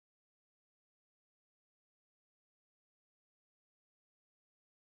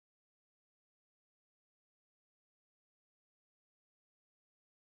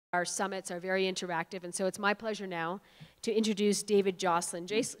Our summits are very interactive, and so it's my pleasure now to introduce David Jocelyn.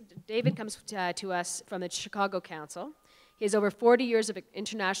 David comes to us from the Chicago Council. He has over 40 years of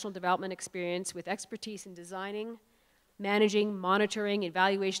international development experience with expertise in designing, managing, monitoring,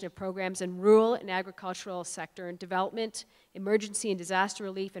 evaluation of programs in rural and agricultural sector and development, emergency and disaster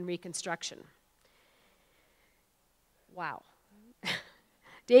relief, and reconstruction. Wow.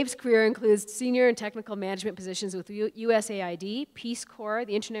 Dave's career includes senior and technical management positions with USAID, Peace Corps,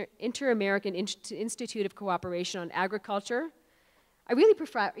 the Inter-American Institute of Cooperation on Agriculture. I really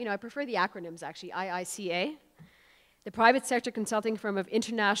prefer, I prefer the acronyms actually, IICA. The private sector consulting firm of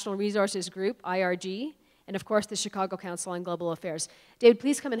International Resources Group, IRG, and of course the Chicago Council on Global Affairs. David,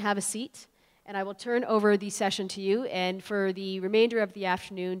 please come and have a seat, and I will turn over the session to you. And for the remainder of the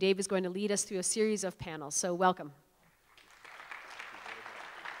afternoon, Dave is going to lead us through a series of panels, so welcome.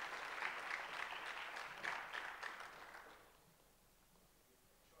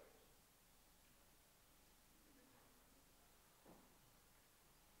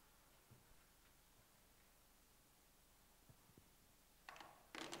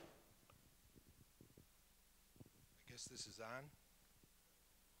 This is on.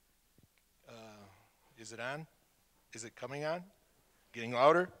 Is it on? Is it coming on? Getting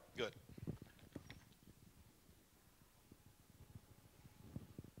louder? Good.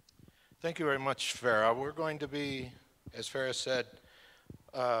 Thank you very much, Farah. We're going to be, as Farah said,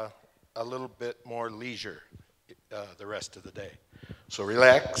 a little bit more leisure the rest of the day. So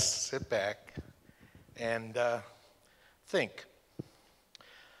relax, sit back, and think.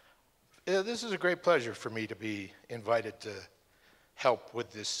 This is a great pleasure for me to be invited to help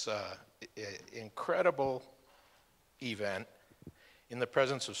with this incredible event in the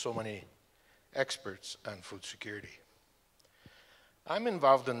presence of so many experts on food security. I'm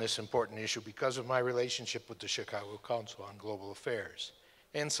involved in this important issue because of my relationship with the Chicago Council on Global Affairs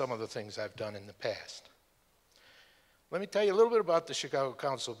and some of the things I've done in the past. Let me tell you a little bit about the Chicago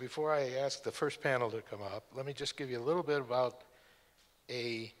Council. Before I ask the first panel to come up, let me just give you a little bit about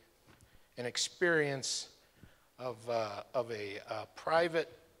an experience of a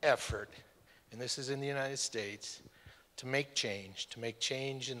private effort, and this is in the United States, to make change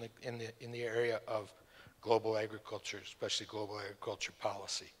in the area of global agriculture, especially global agriculture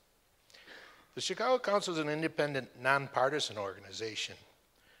policy. The Chicago Council is an independent, nonpartisan organization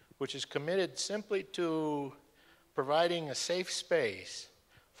which is committed simply to providing a safe space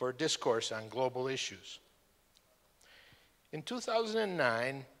for discourse on global issues. In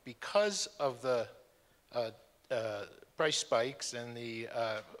 2009, because of the price spikes and the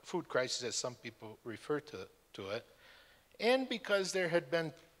food crisis, as some people refer to it, and because there had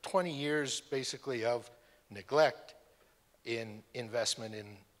been 20 years basically of neglect in investment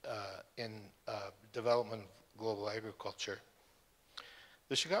in development of global agriculture,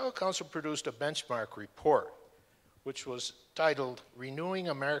 the Chicago Council produced a benchmark report which was titled Renewing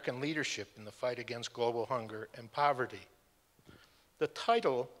American Leadership in the Fight Against Global Hunger and Poverty. The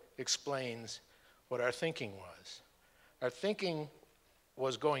title explains what our thinking was. Our thinking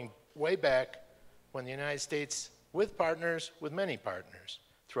was going way back when the United States, with many partners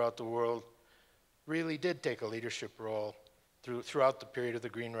throughout the world, really did take a leadership role throughout the period of the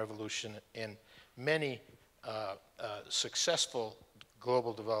Green Revolution in many successful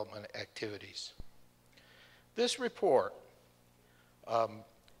global development activities. This report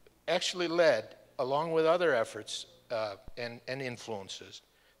actually led, along with other efforts and influences,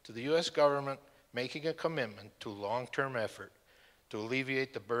 to the U.S. government making a commitment to long-term effort to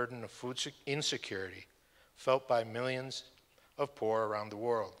alleviate the burden of food insecurity felt by millions of poor around the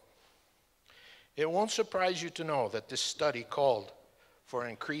world. It won't surprise you to know that this study called for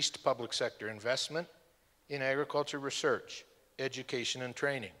increased public sector investment in agriculture research, education and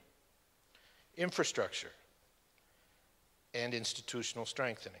training, infrastructure, and institutional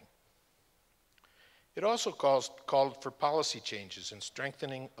strengthening. It also called for policy changes and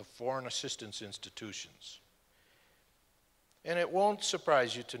strengthening of foreign assistance institutions. And it won't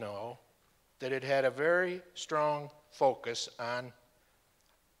surprise you to know that it had a very strong focus on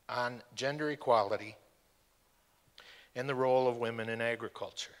gender equality and the role of women in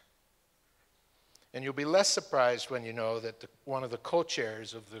agriculture. And you'll be less surprised when you know that one of the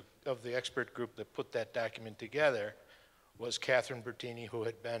co-chairs of the expert group that put that document together was Catherine Bertini, who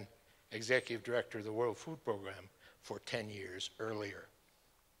had been Executive Director of the World Food Program for 10 years earlier.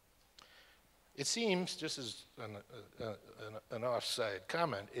 It seems, just as an offside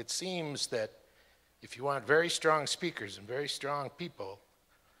comment, it seems that if you want very strong speakers and very strong people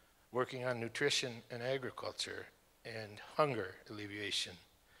working on nutrition and agriculture and hunger alleviation,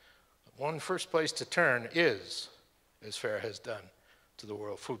 one first place to turn is, as Farah has done, to the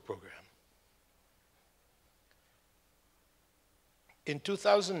World Food Program. In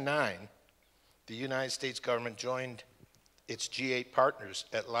 2009, the United States government joined its G8 partners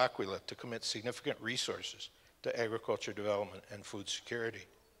at L'Aquila to commit significant resources to agriculture development and food security.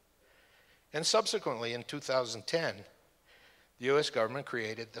 And subsequently, in 2010, the U.S. government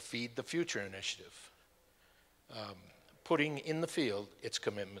created the Feed the Future initiative, putting in the field its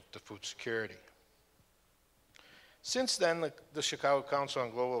commitment to food security. Since then, the Chicago Council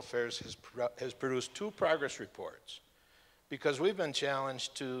on Global Affairs has produced 2 progress reports because we've been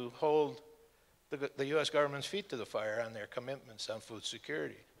challenged to hold the U.S. government's feet to the fire on their commitments on food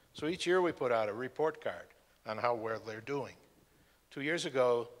security. So each year we put out a report card on how well they're doing. 2 years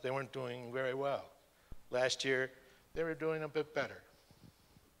ago, they weren't doing very well. Last year, they were doing a bit better.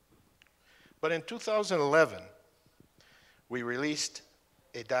 But in 2011, we released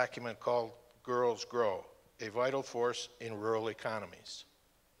a document called Girls Grow, a vital force in rural economies.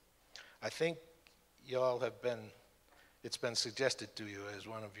 I think y'all have been, it's been suggested to you as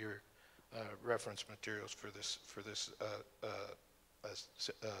one of your reference materials for this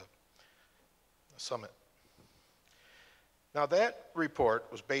summit. Now that report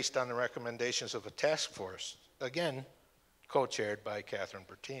was based on the recommendations of a task force, again, co-chaired by Catherine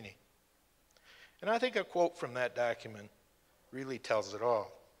Bertini. And I think a quote from that document really tells it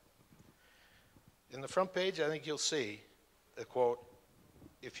all. In the front page, I think you'll see the quote,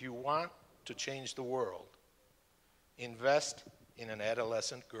 "If you want to change the world, invest in an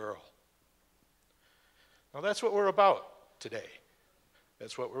adolescent girl." Now that's what we're about today.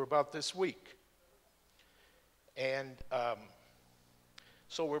 That's what we're about this week. And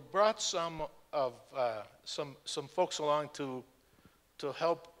so we brought some folks along to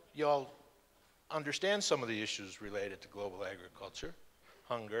help y'all understand some of the issues related to global agriculture,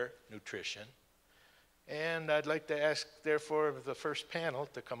 hunger, nutrition. And I'd like to ask, therefore, the first panel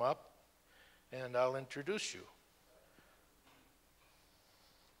to come up, and I'll introduce you.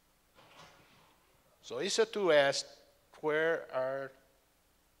 So Isatu asked, where are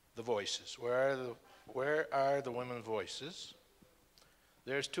the voices? Where are the women's voices?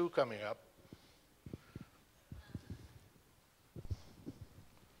 There's 2 coming up.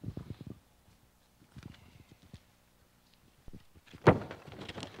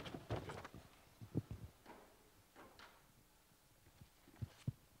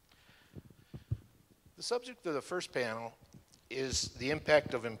 The subject of the first panel is the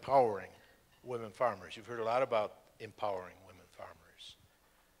impact of empowering women farmers. You've heard a lot about empowering women farmers.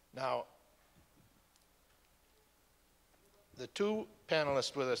 Now, the 2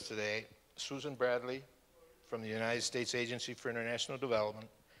 panelists with us today, Susan Bradley from the United States Agency for International Development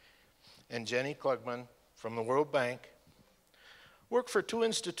and Jenny Klugman from the World Bank, work for 2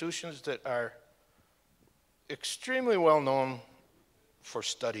 institutions that are extremely well known for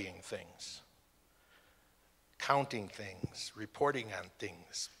studying things, counting things, reporting on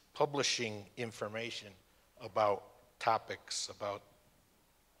things, publishing information about topics, about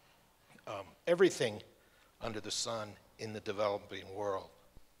everything under the sun in the developing world.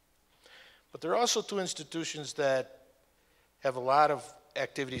 But there are also 2 institutions that have a lot of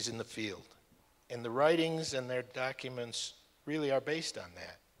activities in the field, and the writings and their documents really are based on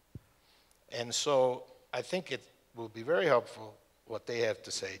that. And so I think it will be very helpful what they have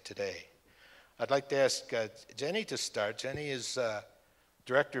to say today. I'd like to ask Jenny to start. Jenny is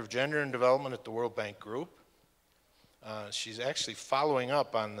Director of Gender and Development at the World Bank Group. She's actually following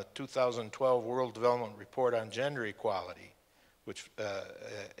up on the 2012 World Development Report on Gender Equality,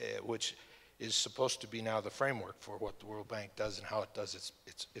 which is supposed to be now the framework for what the World Bank does and how it does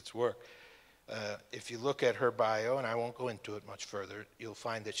its work. If you look at her bio, and I won't go into it much further, you'll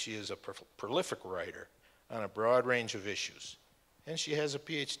find that she is a prolific writer on a broad range of issues, and she has a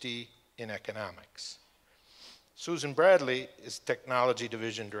PhD in economics. Susan Bradley is Technology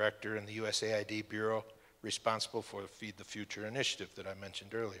Division Director in the USAID Bureau, responsible for the Feed the Future initiative that I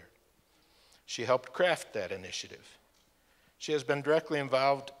mentioned earlier. She helped craft that initiative. She has been directly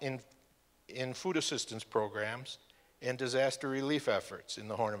involved in food assistance programs and disaster relief efforts in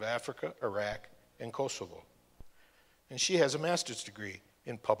the Horn of Africa, Iraq, and Kosovo. And she has a master's degree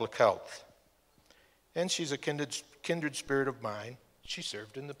in public health. And she's a kindred spirit of mine. She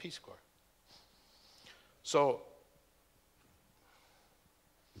served in the Peace Corps. So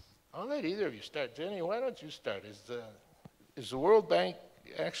I'll let either of you start. Jenny, why don't you start? Is the World Bank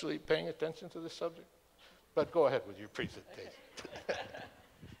actually paying attention to this subject? But go ahead with your presentation.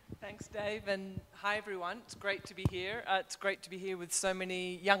 Thanks, Dave, and hi, everyone. It's great to be here. It's great to be here with so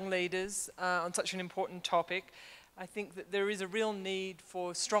many young leaders on such an important topic. I think that there is a real need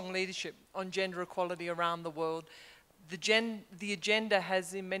for strong leadership on gender equality around the world. the agenda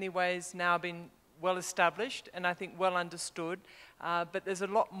has in many ways now been well established and I think well understood, but there's a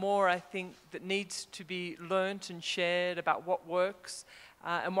lot more I think that needs to be learnt and shared about what works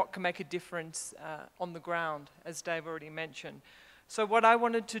and what can make a difference on the ground, as Dave already mentioned. So what I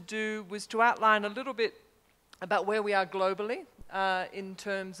wanted to do was to outline a little bit about where we are globally in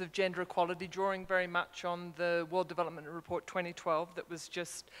terms of gender equality, drawing very much on the World Development Report 2012 that was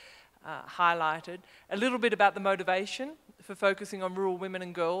just highlighted. A little bit about the motivation for focusing on rural women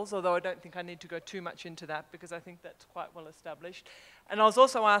and girls, although I don't think I need to go too much into that because I think that's quite well established. And I was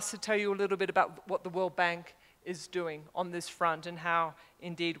also asked to tell you a little bit about what the World Bank is doing on this front and how,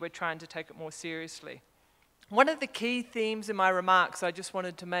 indeed, we're trying to take it more seriously. One of the key themes in my remarks I just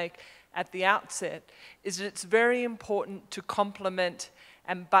wanted to make at the outset is that it's very important to complement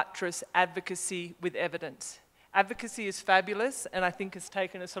and buttress advocacy with evidence. Advocacy is fabulous and I think has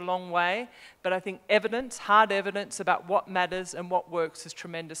taken us a long way, but I think evidence, hard evidence about what matters and what works is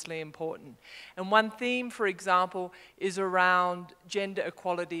tremendously important. And one theme, for example, is around gender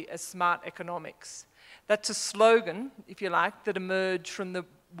equality as smart economics. That's a slogan, if you like, that emerged from the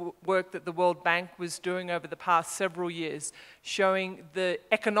work that the World Bank was doing over the past several years, showing the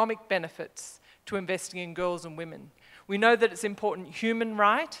economic benefits to investing in girls and women. We know that it's an important human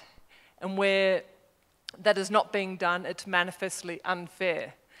right, and where that is not being done, it's manifestly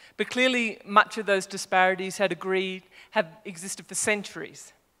unfair. But clearly, much of those disparities have existed for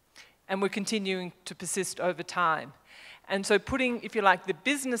centuries, and we're continuing to persist over time. And so putting, if you like, the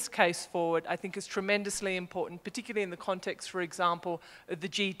business case forward, I think is tremendously important, particularly in the context, for example, of the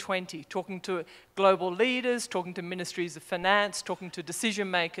G20, talking to global leaders, talking to ministries of finance, talking to decision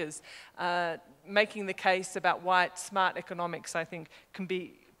makers, making the case about why smart economics, I think, can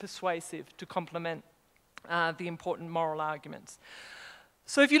be persuasive to complement the important moral arguments.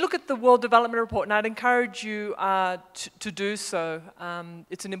 So if you look at the World Development Report, and I'd encourage you to do so,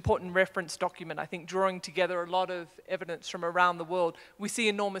 it's an important reference document, I think, drawing together a lot of evidence from around the world. We see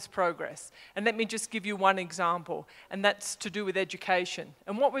enormous progress. And let me just give you one example, and that's to do with education.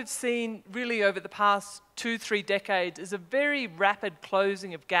 And what we've seen really over the past 2-3 decades is a very rapid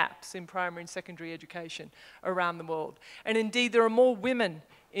closing of gaps in primary and secondary education around the world. And indeed, there are more women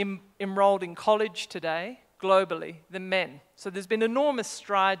enrolled in college today, globally, than men. So there's been enormous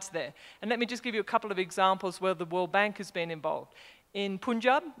strides there. And let me just give you a couple of examples where the World Bank has been involved. In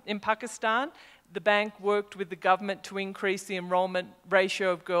Punjab, in Pakistan, the bank worked with the government to increase the enrollment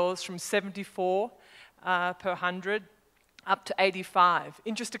ratio of girls from 74 per 100 up to 85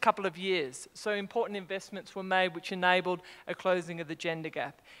 in just a couple of years. So important investments were made which enabled a closing of the gender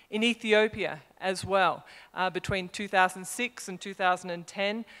gap. In Ethiopia as well, between 2006 and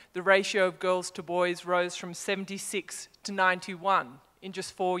 2010, the ratio of girls to boys rose from 76 to 91 in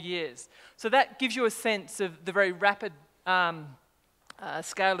just 4 years. So that gives you a sense of the very rapid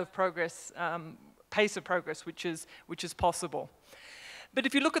scale of progress, pace of progress which is possible. But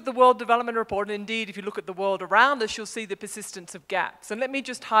if you look at the World Development Report, and indeed if you look at the world around us, you'll see the persistence of gaps. And let me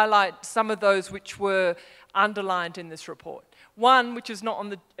just highlight some of those which were underlined in this report. One, which is not on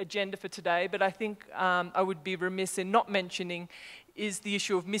the agenda for today, but I think I would be remiss in not mentioning, is the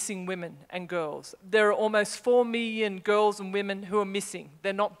issue of missing women and girls. There are almost 4 million girls and women who are missing.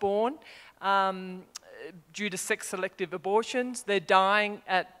 They're not born due to sex-selective abortions. They're dying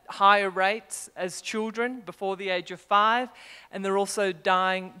at higher rates as children before the age of 5, and they're also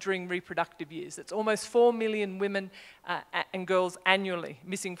dying during reproductive years. It's almost 4 million women and girls annually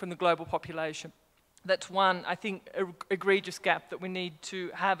missing from the global population. That's one, I think, egregious gap that we need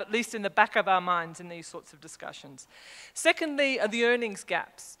to have, at least in the back of our minds in these sorts of discussions. Secondly, are the earnings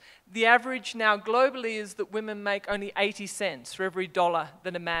gaps. The average now globally is that women make only 80 cents for every dollar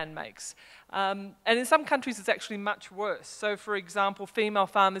that a man makes. And in some countries it's actually much worse. So for example, female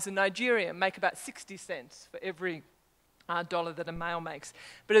farmers in Nigeria make about 60 cents for every dollar that a male makes.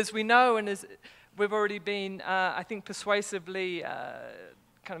 But as we know, and as we've already been, I think, persuasively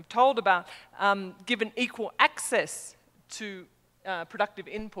kind of told about, given equal access to productive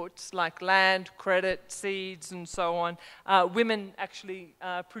inputs like land, credit, seeds, and so on, women actually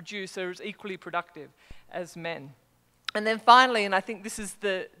produce or is equally productive as men. And then finally, and I think this is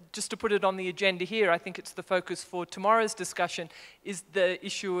just to put it on the agenda here, I think it's the focus for tomorrow's discussion, is the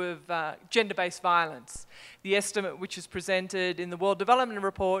issue of gender-based violence. The estimate which is presented in the World Development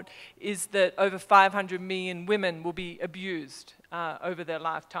Report is that over 500 million women will be abused over their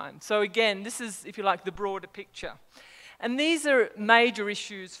lifetime. So again, this is, if you like, the broader picture. And these are major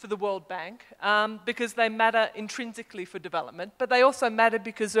issues for the World Bank because they matter intrinsically for development, but they also matter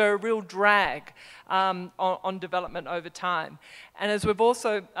because they're a real drag on development over time. And as we've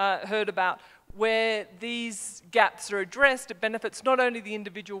also heard about, where these gaps are addressed, it benefits not only the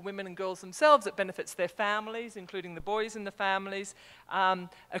individual women and girls themselves, it benefits their families, including the boys in the families,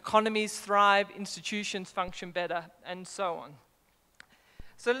 economies thrive, institutions function better, and so on.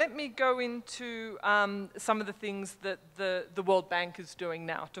 So let me go into some of the things that the World Bank is doing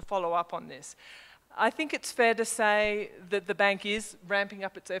now to follow up on this. I think it's fair to say that the bank is ramping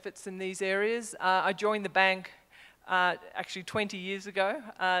up its efforts in these areas. I joined the bank actually 20 years ago.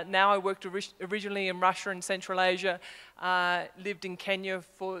 Now I worked originally in Russia and Central Asia, lived in Kenya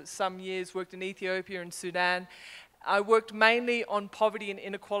for some years, worked in Ethiopia and Sudan. I worked mainly on poverty and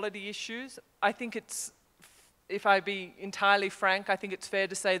inequality issues. I think it's, if I be entirely frank, I think it's fair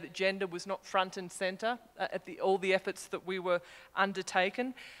to say that gender was not front and center at all the efforts that we were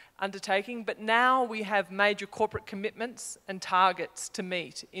undertaking, but now we have major corporate commitments and targets to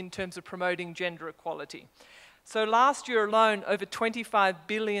meet in terms of promoting gender equality. So last year alone, over $25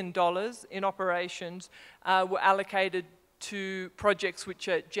 billion in operations were allocated to projects which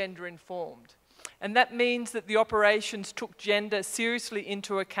are gender informed. And that means that the operations took gender seriously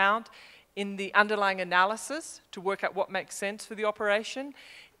into account in the underlying analysis to work out what makes sense for the operation,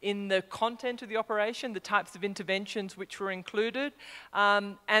 in the content of the operation, the types of interventions which were included,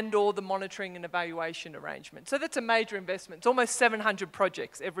 and all the monitoring and evaluation arrangements. So that's a major investment. It's almost 700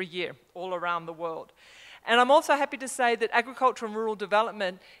 projects every year all around the world. And I'm also happy to say that agriculture and rural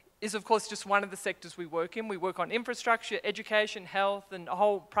development is, of course, just one of the sectors we work in. We work on infrastructure, education, health, and a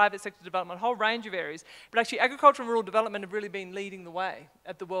whole private sector development, a whole range of areas. But actually, agriculture and rural development have really been leading the way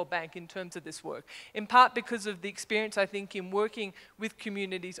at the World Bank in terms of this work, in part because of the experience, I think, in working with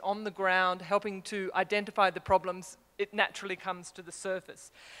communities on the ground, helping to identify the problems. It naturally comes to the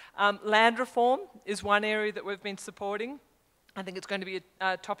surface. Land reform is one area that we've been supporting. I think it's going to be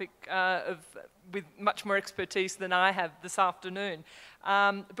a topic with much more expertise than I have this afternoon.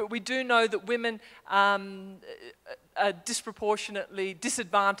 But we do know that women are disproportionately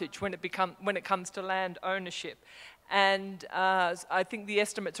disadvantaged when it comes to land ownership. And I think the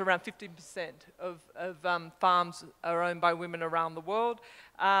estimate's around 15% of farms are owned by women around the world.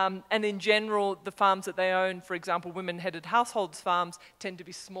 And in general, the farms that they own, for example, women-headed households farms, tend to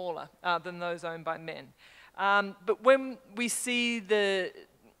be smaller than those owned by men. But when we see the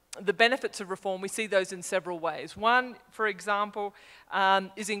benefits of reform, we see those in several ways. One, for example,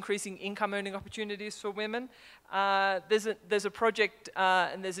 is increasing income earning opportunities for women. There's a project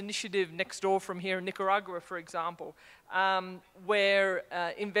and there's an initiative next door from here in Nicaragua, for example, where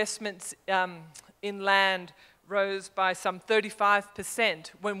investments in land rose by some 35%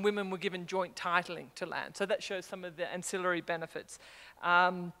 when women were given joint titling to land. So that shows some of the ancillary benefits.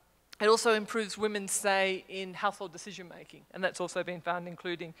 It also improves women's say in household decision-making, and that's also been found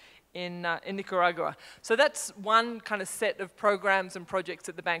including in Nicaragua. So that's one kind of set of programs and projects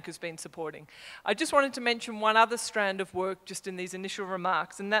that the bank has been supporting. I just wanted to mention one other strand of work just in these initial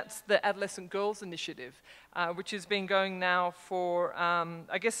remarks, and that's the Adolescent Girls Initiative, which has been going now for,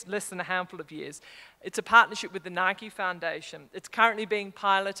 I guess, less than a handful of years. It's a partnership with the Nike Foundation. It's currently being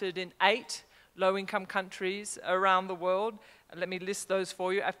piloted in 8 low-income countries around the world. Let me list those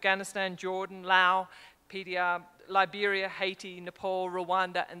for you: Afghanistan, Jordan, Laos, PDR, Liberia, Haiti, Nepal,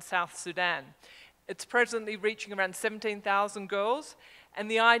 Rwanda, and South Sudan. It's presently reaching around 17,000 girls, and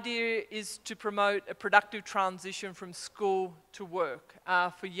the idea is to promote a productive transition from school to work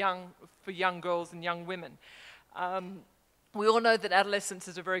for young girls and young women. We all know that adolescence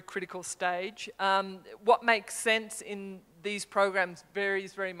is a very critical stage. What makes sense in these programs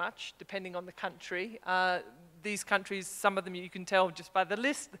varies very much depending on the country. These countries, some of them you can tell just by the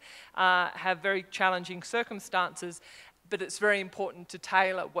list, have very challenging circumstances, but it's very important to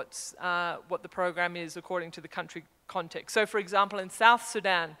tailor what the program is according to the country context. So for example, in South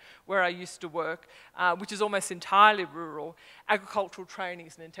Sudan, where I used to work, which is almost entirely rural, agricultural training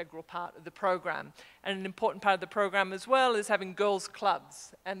is an integral part of the program. And an important part of the program as well is having girls'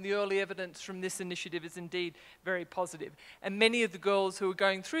 clubs. And the early evidence from this initiative is indeed very positive. And many of the girls who are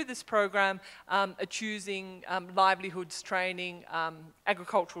going through this program are choosing livelihoods training,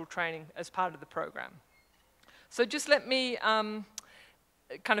 agricultural training as part of the program. So just let me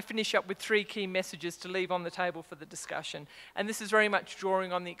kind of finish up with 3 key messages to leave on the table for the discussion. And this is very much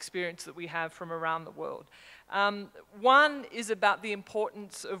drawing on the experience that we have from around the world. One is about the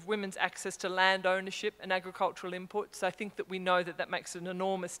importance of women's access to land ownership and agricultural inputs. I think that we know that that makes an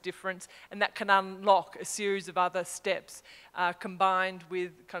enormous difference, and that can unlock a series of other steps combined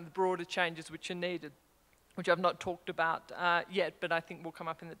with kind of the broader changes which are needed. which I've not talked about yet, but I think will come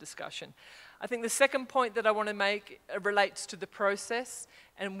up in the discussion. I think the second point that I want to make relates to the process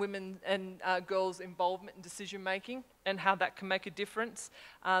and women and girls' involvement in decision-making and how that can make a difference.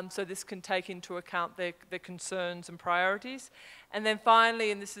 So this can take into account their concerns and priorities. And then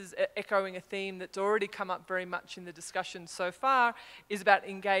finally, and this is echoing a theme that's already come up very much in the discussion so far, is about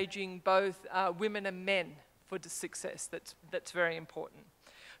engaging both women and men for the success. That's very important.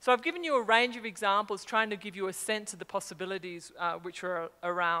 So I've given you a range of examples trying to give you a sense of the possibilities which are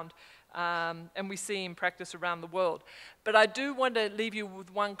around and we see in practice around the world. But I do want to leave you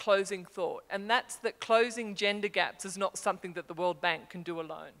with one closing thought, and that's that closing gender gaps is not something that the World Bank can do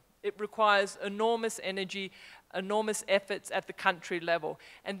alone. It requires enormous energy, enormous efforts at the country level,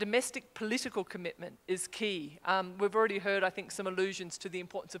 and domestic political commitment is key. We've already heard, I think, some allusions to the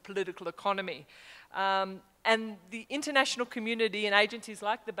importance of political economy. And the international community and agencies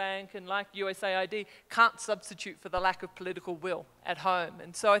like the bank and like USAID can't substitute for the lack of political will at home.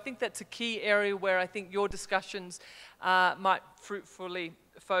 And so I think that's a key area where I think your discussions might fruitfully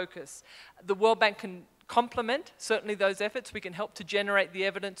focus. The World Bank can complement certainly those efforts. We can help to generate the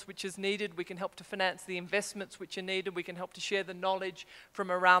evidence which is needed. We can help to finance the investments which are needed. We can help to share the knowledge from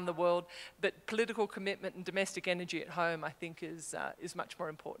around the world. But political commitment and domestic energy at home, I think, is much more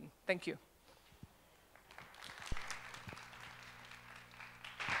important. Thank you.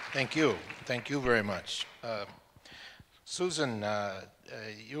 Thank you. Thank you very much. Susan,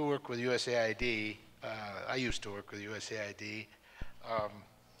 you work with USAID. I used to work with USAID.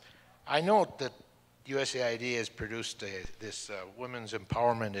 I note that USAID has produced this Women's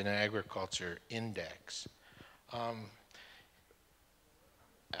Empowerment in Agriculture Index.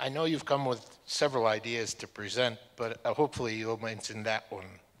 I know you've come with several ideas to present, but hopefully you'll mention that one,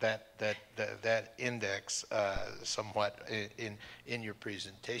 that index somewhat in your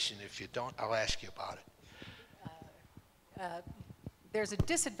presentation. If you don't, I'll ask you about it. There's a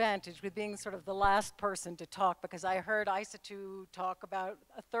disadvantage with being sort of the last person to talk, because I heard Isatu talk about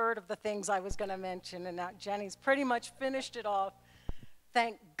a third of the things I was going to mention, and now Jenny's pretty much finished it off.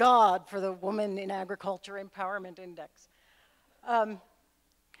 Thank God for the Women in Agriculture Empowerment Index.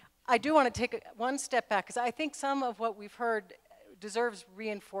 I do want to take one step back, because I think some of what we've heard deserves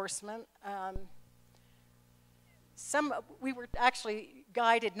reinforcement. We were actually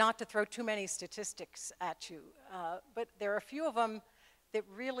guided not to throw too many statistics at you, but there are a few of them that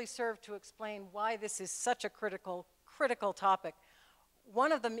really serve to explain why this is such a critical topic.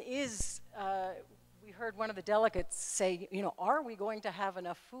 One of them is, we heard one of the delegates say, you know, are we going to have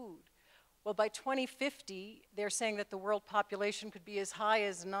enough food? Well, by 2050, they're saying that the world population could be as high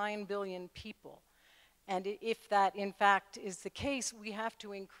as 9 billion people. And if that, in fact, is the case, we have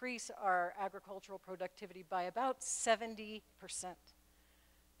to increase our agricultural productivity by about 70%.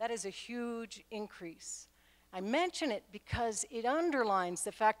 That is a huge increase. I mention it because it underlines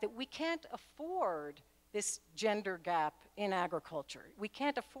the fact that we can't afford this gender gap in agriculture. We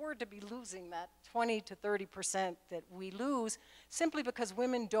can't afford to be losing that 20 to 30% that we lose simply because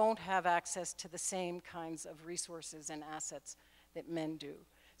women don't have access to the same kinds of resources and assets that men do.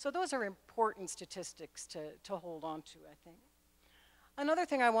 So those are important statistics to hold on to, I think. Another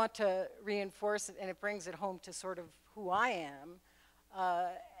thing I want to reinforce, and it brings it home to sort of who I am,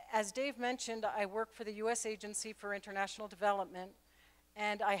 as Dave mentioned, I work for the U.S. Agency for International Development,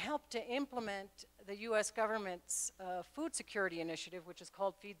 and I help to implement the U.S. government's food security initiative, which is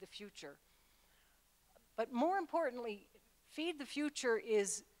called Feed the Future. But more importantly, Feed the Future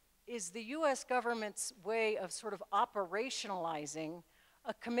is the U.S. government's way of sort of operationalizing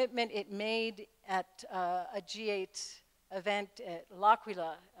a commitment it made at a G8 event at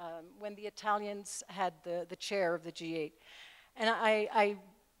L'Aquila when the Italians had the chair of the G8. And I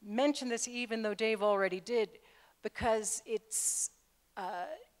mention this even though Dave already did, because it's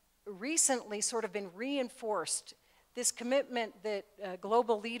recently sort of been reinforced, this commitment that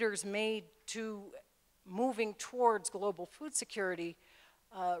global leaders made to moving towards global food security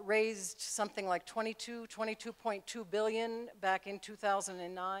raised something like $22.2 billion back in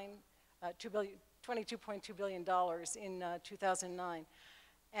 2009, $22.2 billion in 2009.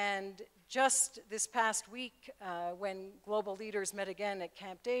 And just this past week, when global leaders met again at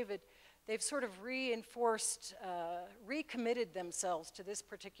Camp David, they've sort of reinforced, recommitted themselves to this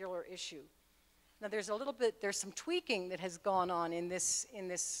particular issue. Now there's some tweaking that has gone on in this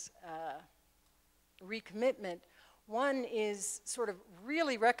recommitment. One is sort of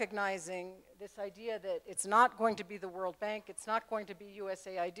really recognizing this idea that it's not going to be the World Bank, it's not going to be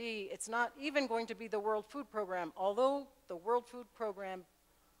USAID, it's not even going to be the World Food Program, although the World Food Program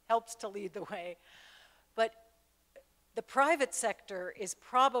helps to lead the way. But the private sector is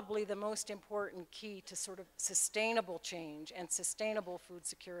probably the most important key to sort of sustainable change and sustainable food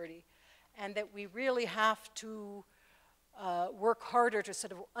security, and that we really have to work harder to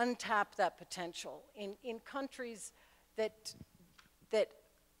sort of untap that potential. In countries that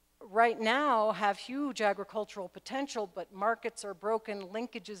right now have huge agricultural potential, but markets are broken,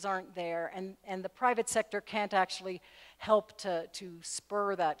 linkages aren't there, and the private sector can't actually help to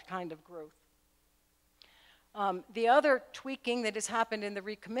spur that kind of growth. The other tweaking that has happened in the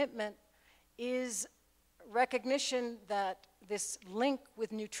recommitment is recognition that this link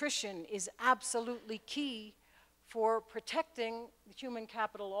with nutrition is absolutely key for protecting human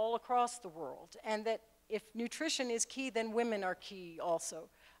capital all across the world, and that if nutrition is key, then women are key also.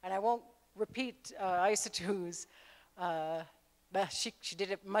 And I won't repeat Isatu's, she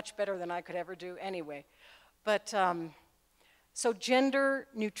did it much better than I could ever do anyway. But so gender,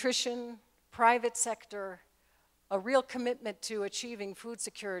 nutrition, private sector, a real commitment to achieving food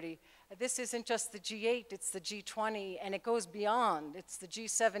security. This isn't just the G8, it's the G20, and it goes beyond. It's the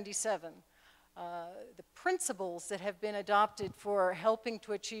G77. The principles that have been adopted for helping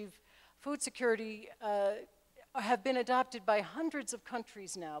to achieve food security have been adopted by hundreds of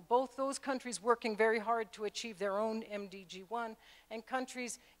countries now, both those countries working very hard to achieve their own MDG1 and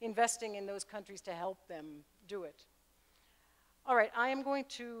countries investing in those countries to help them do it. All right, I am going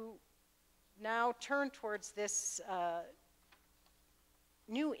to now turn towards this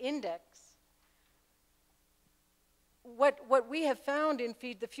new index. What we have found in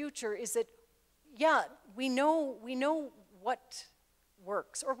Feed the Future is that, yeah, we know what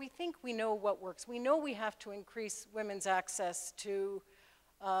works, or we think we know what works. We know we have to increase women's access to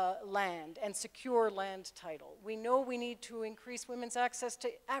land and secure land title. We know we need to increase women's access to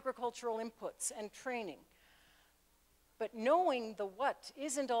agricultural inputs and training. But knowing the what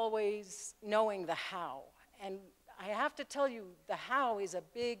isn't always knowing the how. And I have to tell you, the how is a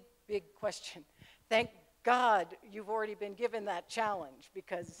big, big question. Thank God you've already been given that challenge,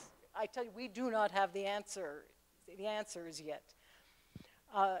 because I tell you, we do not have the answers yet.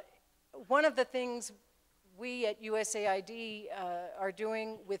 One of the things we at USAID are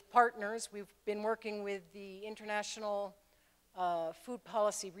doing with partners, we've been working with the International Food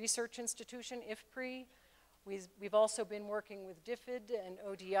Policy Research Institution, IFPRI. We've also been working with DFID and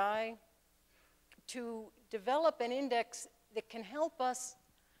ODI to develop an index that can help us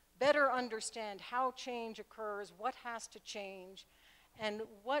better understand how change occurs, what has to change, and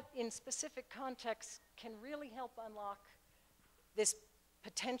what in specific contexts can really help unlock this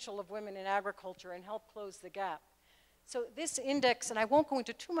potential of women in agriculture and help close the gap. So this index, and I won't go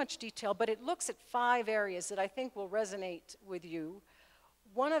into too much detail, but it looks at 5 areas that I think will resonate with you.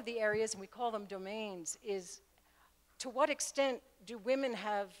 One of the areas, and we call them domains, is to what extent do women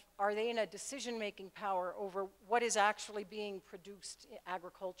are they in a decision-making power over what is actually being produced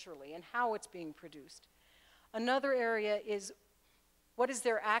agriculturally and how it's being produced? Another area is what is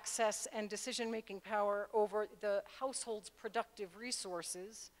their access and decision-making power over the household's productive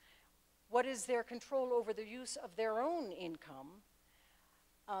resources? What is their control over the use of their own income?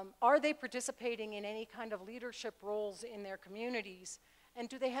 Are they participating in any kind of leadership roles in their communities? And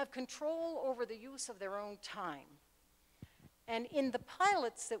do they have control over the use of their own time? And in the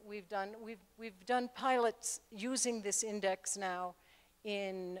pilots that we've done, we've done pilots using this index now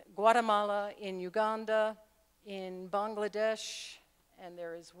in Guatemala, in Uganda, in Bangladesh, and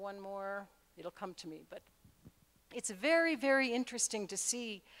there is one more, it'll come to me. But it's very, very interesting to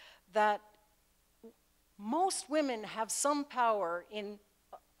see that most women have some power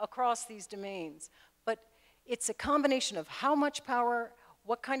across these domains, but it's a combination of how much power,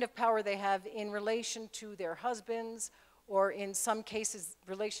 what kind of power they have in relation to their husbands, or in some cases,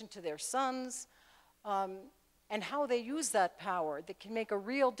 relation to their sons, and how they use that power that can make a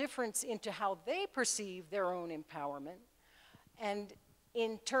real difference into how they perceive their own empowerment, and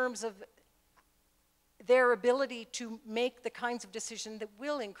in terms of their ability to make the kinds of decisions that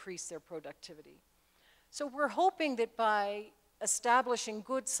will increase their productivity. So we're hoping that by establishing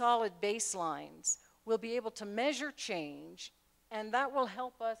good, solid baselines, we'll be able to measure change, and that will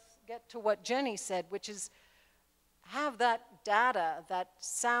help us get to what Jenny said, which is have that data, that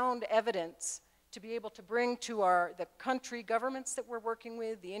sound evidence to be able to bring to the country governments that we're working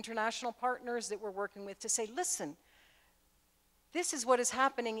with, the international partners that we're working with, to say, listen, this is what is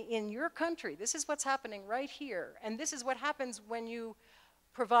happening in your country. This is what's happening right here. And this is what happens when you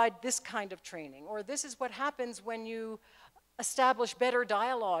provide this kind of training. Or this is what happens when you establish better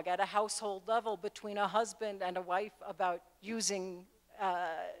dialogue at a household level between a husband and a wife about using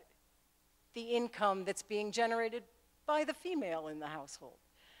the income that's being generated by the female in the household.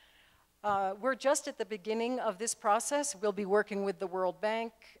 We're just at the beginning of this process. We'll be working with the World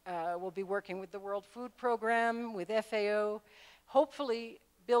Bank, we'll be working with the World Food Program, with FAO, hopefully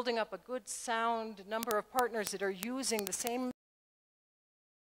building up a good, sound number of partners that are using the same